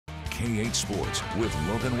K8 Sports with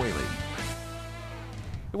Logan Whaley.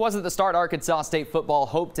 It wasn't the start Arkansas State football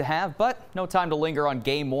hoped to have, but no time to linger on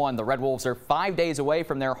game one. The Red Wolves are 5 days away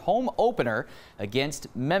from their home opener against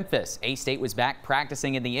Memphis. A-State was back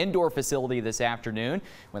practicing in the indoor facility this afternoon.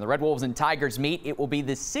 When the Red Wolves and Tigers meet, it will be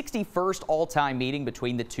the 61st all-time meeting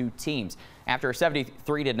between the two teams. After a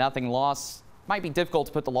 73-0 loss, might be difficult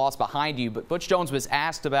to put the loss behind you, but Butch Jones was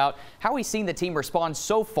asked about how he's seen the team respond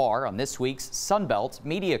so far on this week's Sunbelt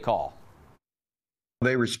media call.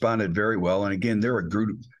 They responded very well, and again, they're a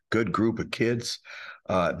good group of kids.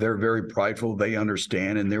 They're very prideful. They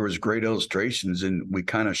understand, and there was great illustrations, and we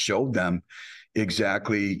kind of showed them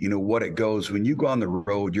exactly, what it goes. When you go on the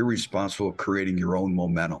road, you're responsible for creating your own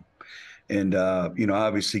momentum. And,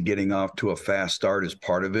 obviously getting off to a fast start is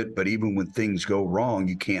part of it, but even when things go wrong,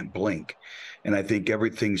 you can't blink. And I think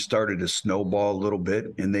everything started to snowball a little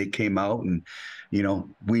bit, and they came out and,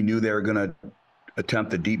 we knew they were going to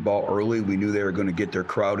attempt the deep ball early. We knew they were going to get their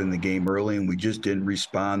crowd in the game early, and we just didn't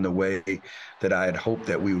respond the way that I had hoped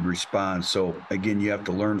that we would respond. So again, you have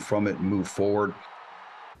to learn from it and move forward.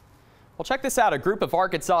 Well, check this out. A group of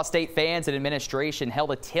Arkansas State fans and administration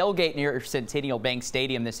held a tailgate near Centennial Bank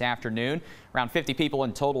Stadium this afternoon. Around 50 people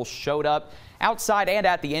in total showed up outside and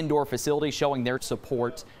at the indoor facility, showing their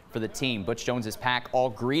support for the team. Butch Jones's pack all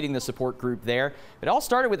greeting the support group there. It all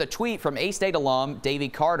started with a tweet from A-State alum Davey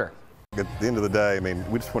Carter. At the end of the day,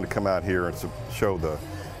 we just want to come out here and show the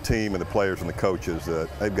team and the players and the coaches that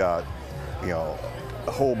they've got,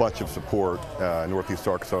 a whole bunch of support in Northeast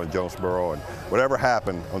Arkansas and Jonesboro, and whatever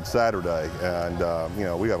happened on Saturday.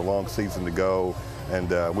 And, we got a long season to go, and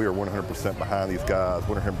we are 100% behind these guys,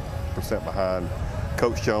 100% behind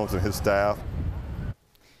Coach Jones and his staff.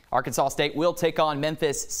 Arkansas State will take on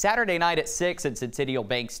Memphis Saturday night at 6 at Centennial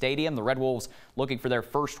Bank Stadium. The Red Wolves looking for their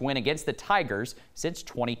first win against the Tigers since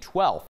 2012.